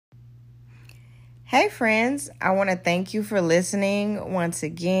Hey friends, I want to thank you for listening once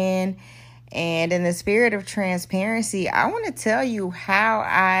again. And in the spirit of transparency, I want to tell you how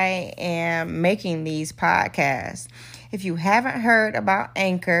I am making these podcasts. If you haven't heard about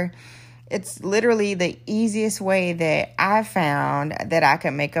Anchor, it's literally the easiest way that I found that I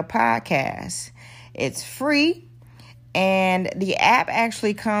can make a podcast. It's free. And the app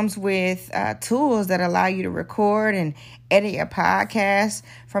actually comes with tools that allow you to record and edit your podcast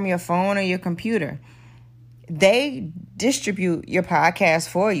from your phone or your computer. They distribute your podcast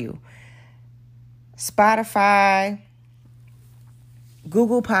for you. Spotify,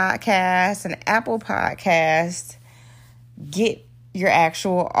 Google Podcasts, and Apple Podcasts get your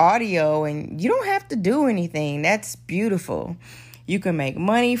actual audio, and you don't have to do anything. That's beautiful. You can make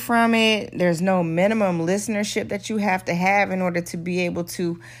money from it. There's no minimum listenership that you have to have in order to be able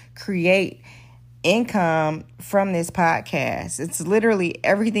to create income from this podcast. It's literally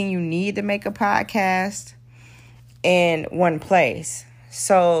everything you need to make a podcast in one place.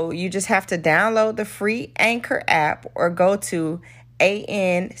 So you just have to download the free Anchor app or go to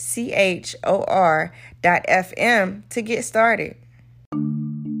anchor.fm to get started.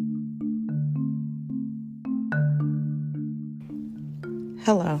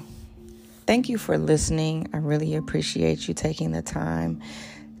 Hello. Thank you for listening. I really appreciate you taking the time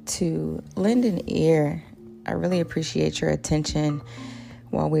to lend an ear. I really appreciate your attention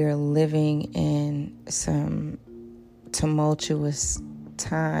while we are living in some tumultuous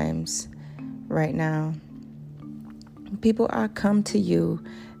times right now. People, I come to you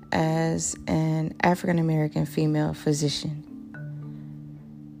as an African American female physician.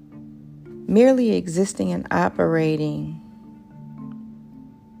 Merely existing and operating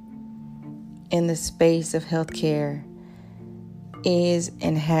in the space of healthcare is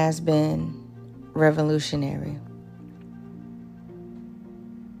and has been revolutionary.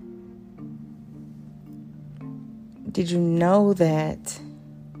 Did you know that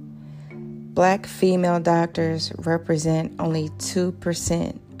Black female doctors represent only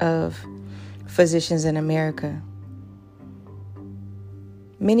 2% of physicians in America?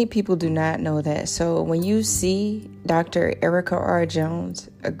 Many people do not know that. So when you see Dr. Erica R. Jones,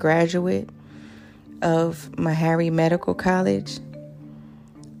 a graduate of Meharry Medical College,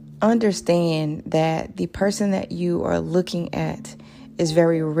 understand that the person that you are looking at is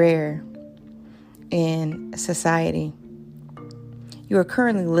very rare in society. You are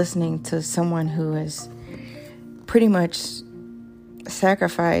currently listening to someone who has pretty much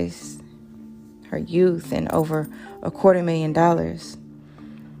sacrificed her youth and over $250,000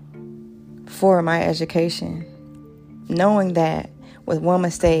 for my education, knowing that with one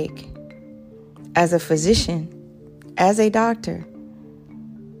mistake, as a physician, as a doctor,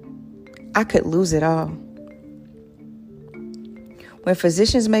 I could lose it all. When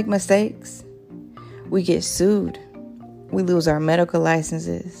physicians make mistakes, we get sued. We lose our medical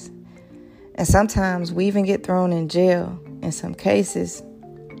licenses. And sometimes we even get thrown in jail in some cases.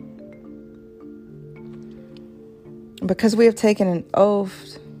 Because we have taken an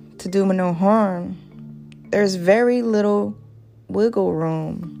oath to do no harm, there's very little wiggle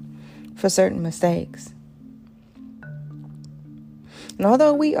room for certain mistakes. And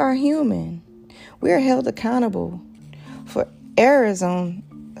although we are human, we are held accountable for errors on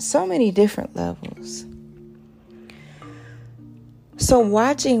so many different levels. So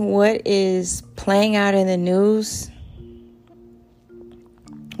watching what is playing out in the news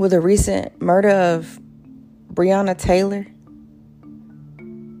with the recent murder of Breonna Taylor,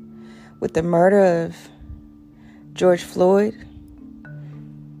 with the murder of George Floyd,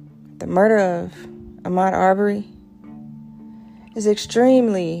 the murder of Ahmaud Arbery, is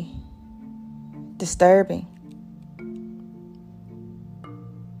extremely disturbing.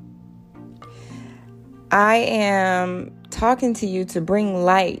 I am talking to you to bring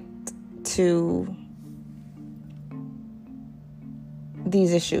light to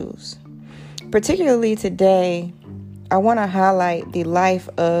these issues. Particularly today, I want to highlight the life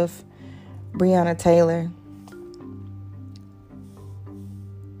of Breonna Taylor.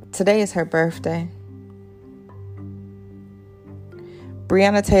 Today is her birthday.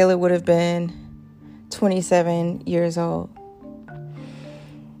 Breonna Taylor would have been 27 years old.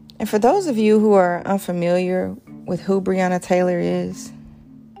 And for those of you who are unfamiliar with who Breonna Taylor is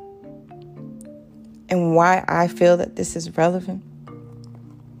and why I feel that this is relevant,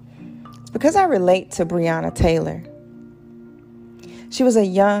 it's because I relate to Breonna Taylor. She was a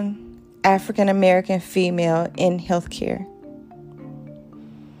young African American female in healthcare.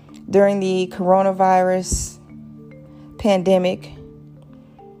 During the coronavirus pandemic,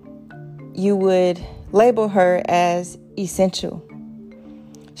 you would label her as essential.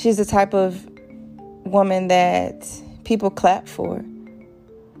 She's the type of woman that people clap for.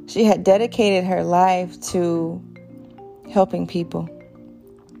 She had dedicated her life to helping people.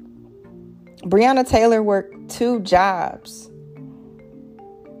 Breonna Taylor worked 2 jobs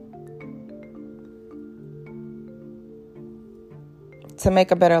to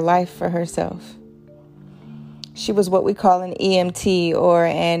make a better life for herself. She was what we call an EMT, or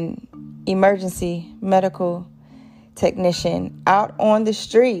an emergency medical technician, out on the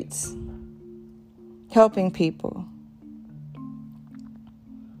streets helping people.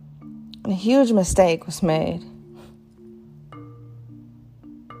 And a huge mistake was made.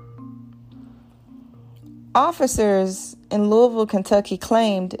 Officers in Louisville, Kentucky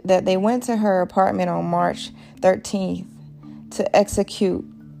claimed that they went to her apartment on March 13th to execute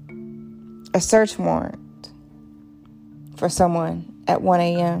a search warrant for someone at 1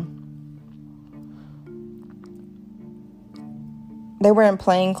 a.m. They were in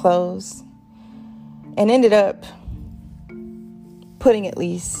plain clothes and ended up putting at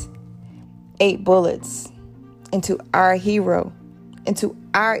least 8 bullets into our hero, into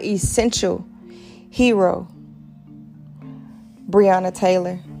our essential hero, Breonna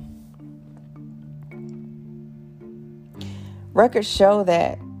Taylor. Records show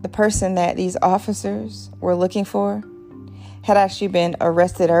that the person that these officers were looking for had actually been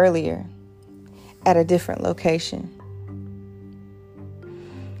arrested earlier at a different location.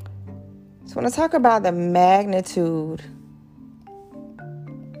 So when I talk about the magnitude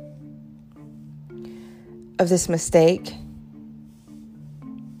of this mistake,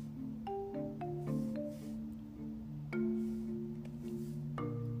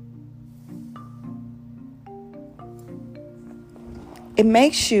 it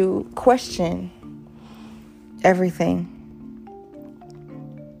makes you question everything.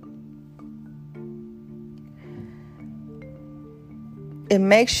 It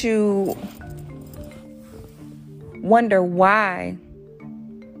makes you wonder why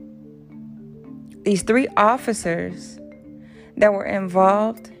these 3 officers that were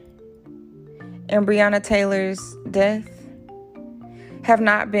involved in Breonna Taylor's death have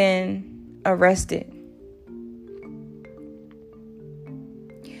not been arrested.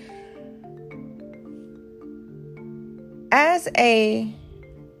 As a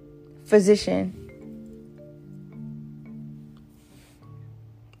physician,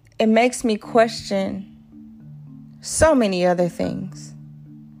 it makes me question so many other things.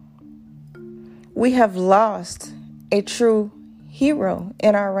 We have lost a true hero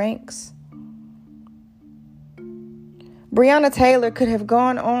in our ranks. Breonna Taylor could have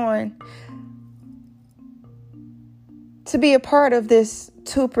gone on to be a part of this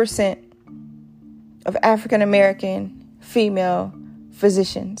 2% of African American female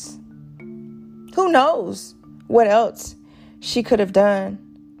physicians. Who knows what else she could have done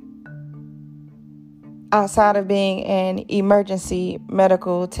outside of being an emergency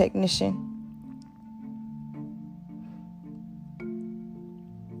medical technician.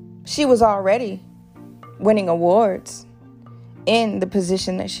 She was already winning awards in the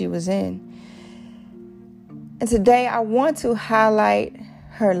position that she was in. And today I want to highlight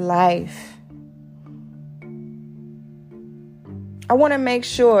her life. I want to make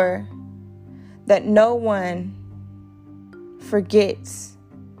sure that no one forgets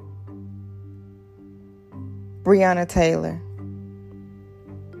Breonna Taylor,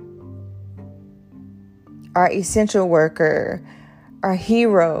 our essential worker, our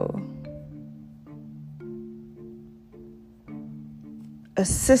hero, a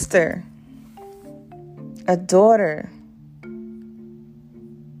sister, a daughter.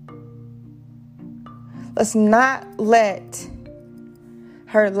 Let's not let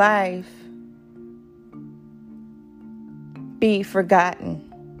her life be forgotten.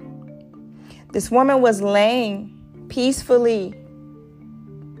 This woman was laying peacefully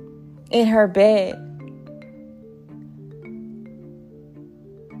in her bed,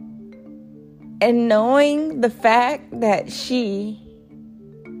 and knowing the fact that she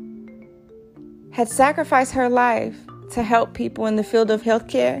had sacrificed her life to help people in the field of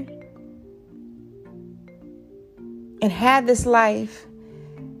healthcare, and had this life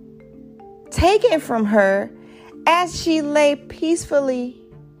taken from her as she lay peacefully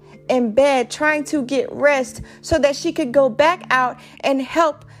in bed trying to get rest so that she could go back out and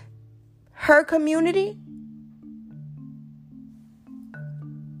help her community.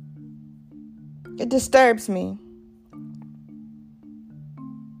 It disturbs me.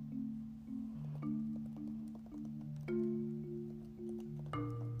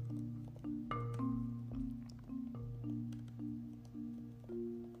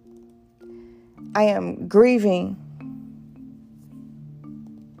 I am grieving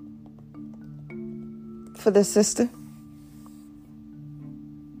for this sister.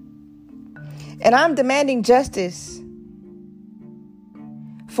 And I'm demanding justice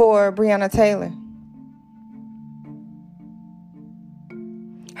for Breonna Taylor.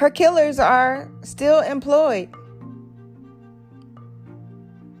 Her killers are still employed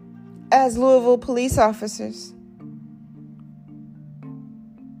as Louisville police officers.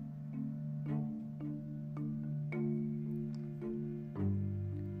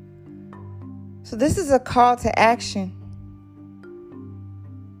 So this is a call to action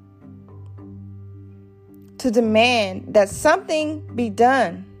to demand that something be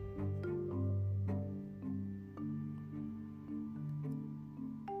done.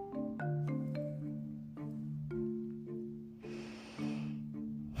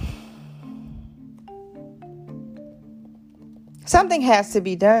 Something has to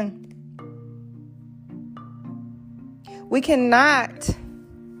be done. We cannot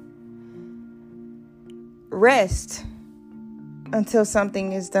rest until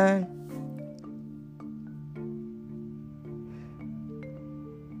something is done.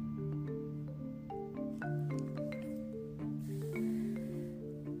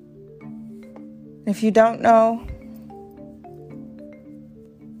 If you don't know,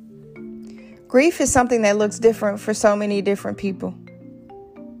 grief is something that looks different for so many different people.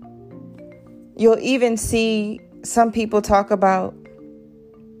 You'll even see some people talk about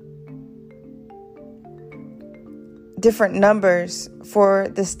different numbers for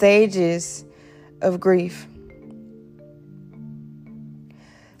the stages of grief.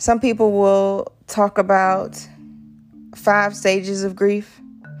 Some people will talk about 5 stages of grief.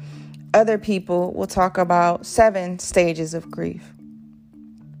 Other people will talk about 7 stages of grief.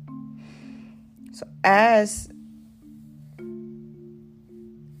 So as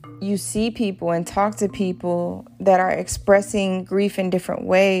you see people and talk to people that are expressing grief in different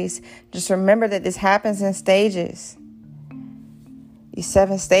ways, just remember that this happens in stages. These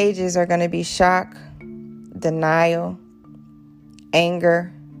 7 stages are going to be shock, denial,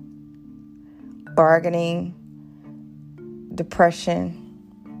 anger, bargaining, depression,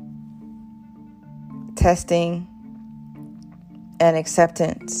 testing, and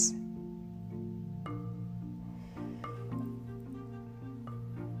acceptance.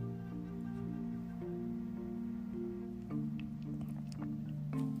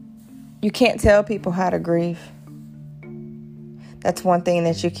 You can't tell people how to grieve. That's one thing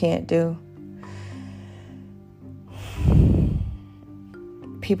that you can't do.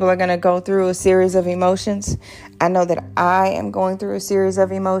 People are going to go through a series of emotions. I know that I am going through a series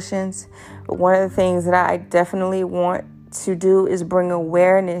of emotions. But one of the things that I definitely want to do is bring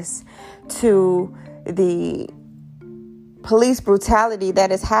awareness to the police brutality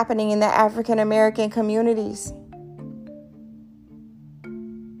that is happening in the African American communities.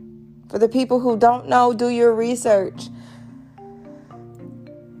 For the people who don't know, do your research.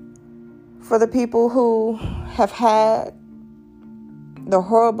 For the people who have had the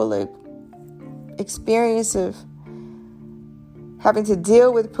horrible experience of having to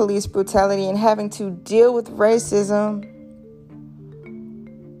deal with police brutality and having to deal with racism,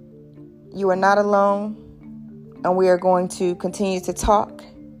 you are not alone, and we are going to continue to talk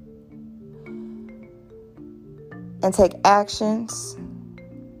and take actions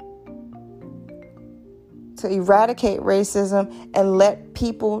to eradicate racism and let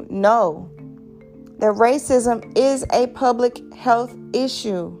people know that racism is a public health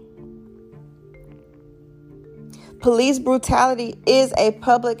issue. Police brutality is a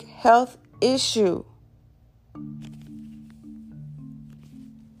public health issue.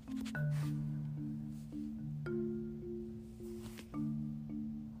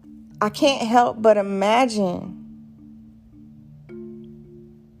 I can't help but imagine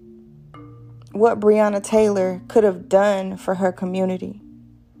what Breonna Taylor could have done for her community.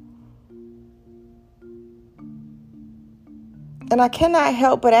 And I cannot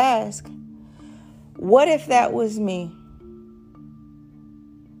help but ask, what if that was me?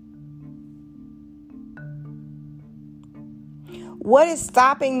 What is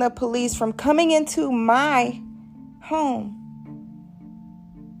stopping the police from coming into my home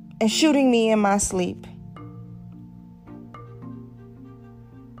and shooting me in my sleep?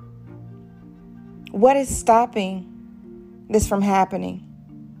 What is stopping this from happening?